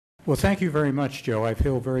Well, thank you very much, Joe. I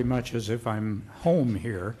feel very much as if I'm home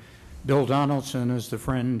here. Bill Donaldson is the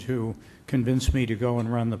friend who convinced me to go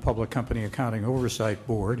and run the Public Company Accounting Oversight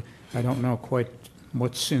Board. I don't know quite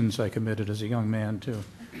what sins I committed as a young man to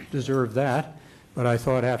deserve that, but I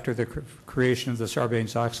thought after the creation of the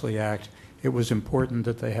Sarbanes-Oxley Act, it was important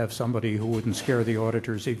that they have somebody who wouldn't scare the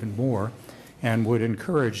auditors even more and would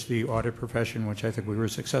encourage the audit profession, which I think we were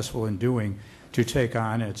successful in doing, to take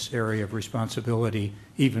on its area of responsibility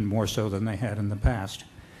even more so than they had in the past.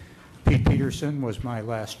 Pete Peterson was my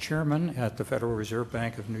last chairman at the Federal Reserve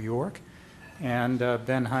Bank of New York, and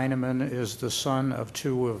Ben Heineman is the son of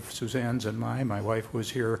two of Suzanne's and mine. My wife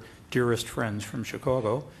was here, dearest friends from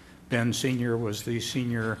Chicago. Ben Sr. was the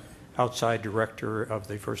senior outside director of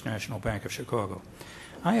the First National Bank of Chicago.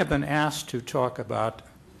 I have been asked to talk about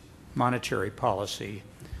monetary policy.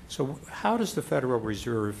 So how does the Federal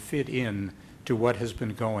Reserve fit in to what has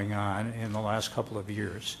been going on in the last couple of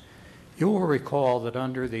years? You will recall that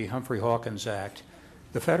under the Humphrey-Hawkins Act,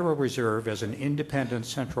 the Federal Reserve, as an independent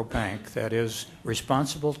central bank that is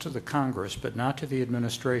responsible to the Congress but not to the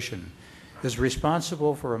administration, is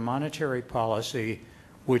responsible for a monetary policy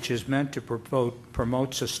which is meant to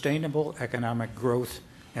promote sustainable economic growth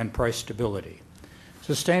and price stability.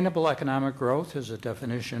 Sustainable economic growth is a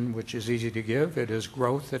definition which is easy to give. It is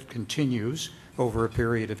growth that continues over a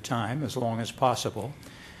period of time, as long as possible.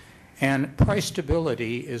 And price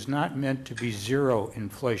stability is not meant to be zero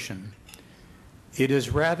inflation. It is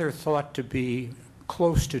rather thought to be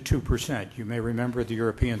close to 2%. You may remember the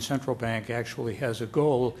European Central Bank actually has a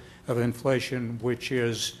goal of inflation which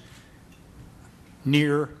is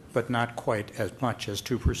near but not quite as much as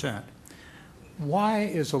 2%. Why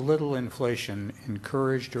is a little inflation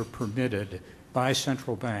encouraged or permitted by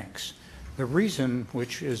central banks? The reason,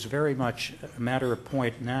 which is very much a matter of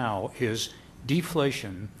point now, is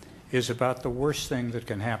deflation is about the worst thing that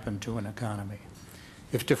can happen to an economy.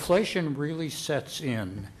 If deflation really sets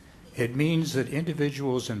in, it means that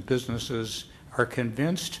individuals and businesses are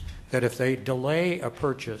convinced that if they delay a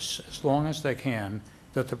purchase as long as they can,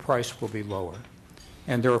 that the price will be lower.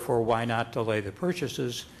 And therefore, why not delay the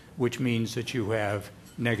purchases, which means that you have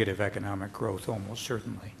negative economic growth almost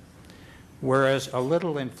certainly. Whereas a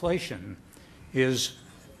little inflation is,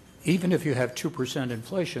 even if you have 2%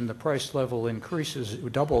 inflation, the price level increases,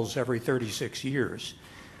 doubles every 36 years.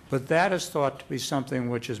 But that is thought to be something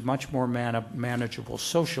which is much more manageable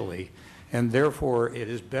socially, and therefore it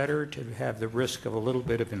is better to have the risk of a little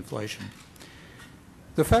bit of inflation.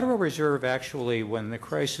 The Federal Reserve actually, when the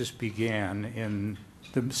crisis began in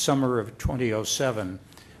the summer of 2007,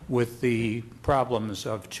 with the problems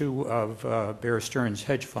of two of Bear Stearns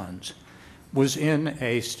hedge funds, was in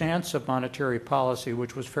a stance of monetary policy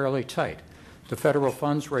which was fairly tight. The federal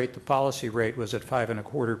funds rate, the policy rate, was at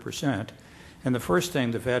 5.25%. And the first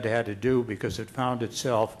thing the Fed had to do, because it found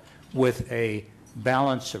itself with a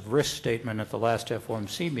balance of risk statement at the last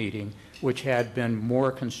FOMC meeting, which had been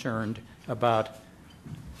more concerned about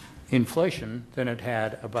inflation than it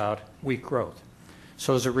had about weak growth.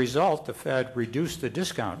 So as a result, the Fed reduced the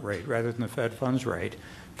discount rate rather than the Fed funds rate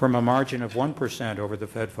from a margin of 1% over the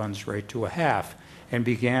Fed funds rate to 0.5%, and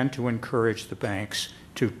began to encourage the banks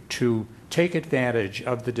to take advantage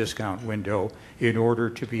of the discount window in order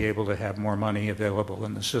to be able to have more money available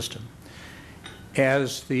in the system.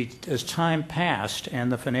 As time passed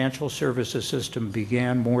and the financial services system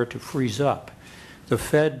began more to freeze up, the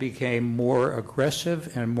Fed became more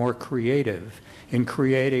aggressive and more creative in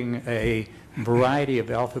creating a variety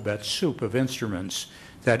of alphabet soup of instruments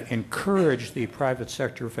that encouraged the private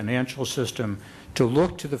sector financial system to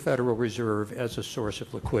look to the Federal Reserve as a source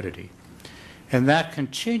of liquidity. And that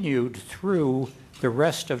continued through the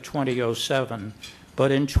rest of 2007,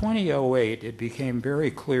 but in 2008 it became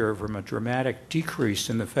very clear from a dramatic decrease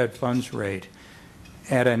in the Fed funds rate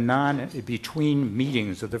at between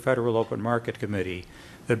meetings of the Federal Open Market Committee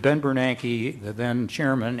that Ben Bernanke, the then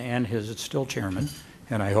chairman, and his still chairman,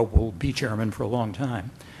 and I hope will be chairman for a long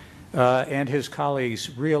time, and his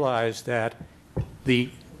colleagues realized that the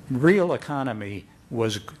real economy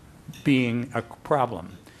was being a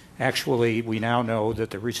problem. Actually, we now know that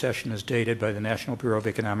the recession is dated by the National Bureau of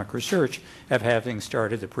Economic Research of having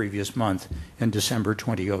started the previous month in December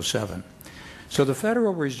 2007. So the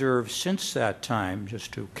Federal Reserve, since that time,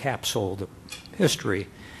 just to capsule the history,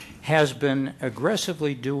 has been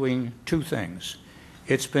aggressively doing two things.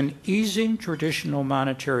 It's been easing traditional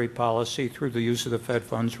monetary policy through the use of the Fed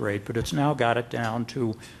funds rate, but it's now got it down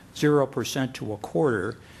to 0% to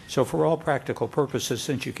 0.25%. So for all practical purposes,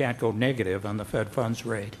 since you can't go negative on the Fed funds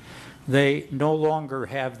rate, they no longer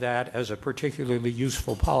have that as a particularly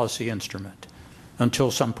useful policy instrument.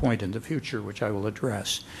 until some point in the future, which I will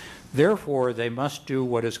address. Therefore, they must do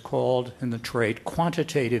what is called in the trade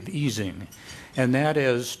quantitative easing, and that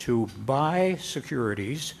is to buy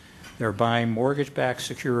securities. They're buying mortgage-backed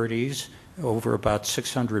securities over about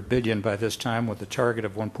 $600 billion by this time, with a target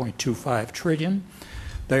of $1.25 trillion.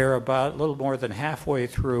 They are about a little more than halfway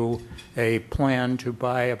through a plan to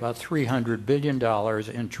buy about $300 billion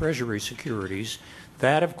in Treasury securities.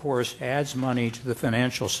 That, of course, adds money to the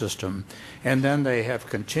financial system. And then they have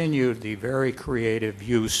continued the very creative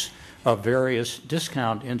use of various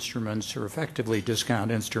discount instruments, or effectively discount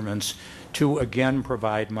instruments, to again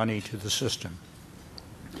provide money to the system.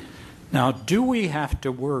 Now, do we have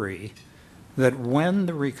to worry that when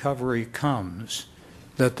the recovery comes,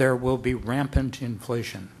 that there will be rampant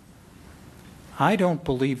inflation? I don't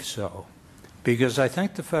believe so, because I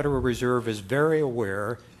think the Federal Reserve is very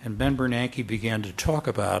aware, and Ben Bernanke began to talk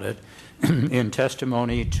about it in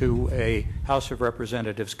testimony to a House of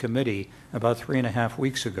Representatives committee about 3.5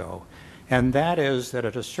 weeks ago, and that is that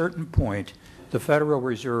at a certain point, the Federal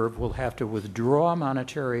Reserve will have to withdraw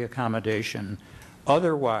monetary accommodation.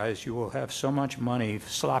 Otherwise, you will have so much money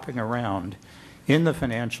slopping around in the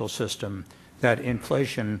financial system that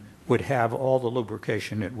inflation would have all the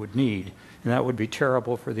lubrication it would need, and that would be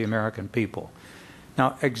terrible for the American people.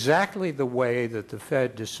 Now, exactly the way that the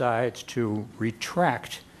Fed decides to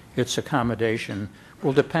retract its accommodation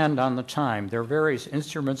will depend on the time. There are various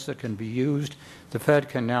instruments that can be used. The Fed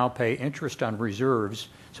can now pay interest on reserves,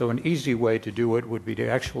 so an easy way to do it would be to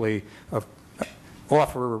actually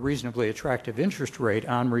offer a reasonably attractive interest rate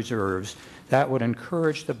on reserves. That would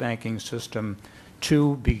encourage the banking system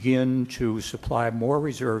to begin to supply more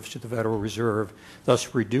reserves to the Federal Reserve,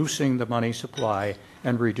 thus reducing the money supply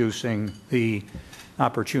and reducing the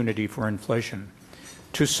opportunity for inflation.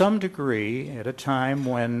 To some degree, at a time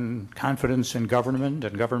when confidence in government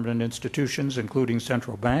and government institutions, including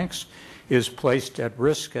central banks, is placed at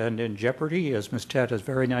risk and in jeopardy, as Ms. Ted has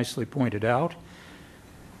very nicely pointed out,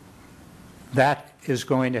 that is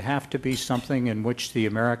going to have to be something in which the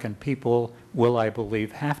American people will, I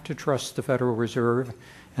believe, have to trust the Federal Reserve.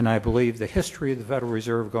 And I believe the history of the Federal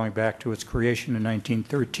Reserve, going back to its creation in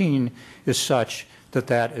 1913, is such that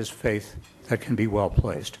that is faith that can be well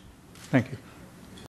placed. Thank you.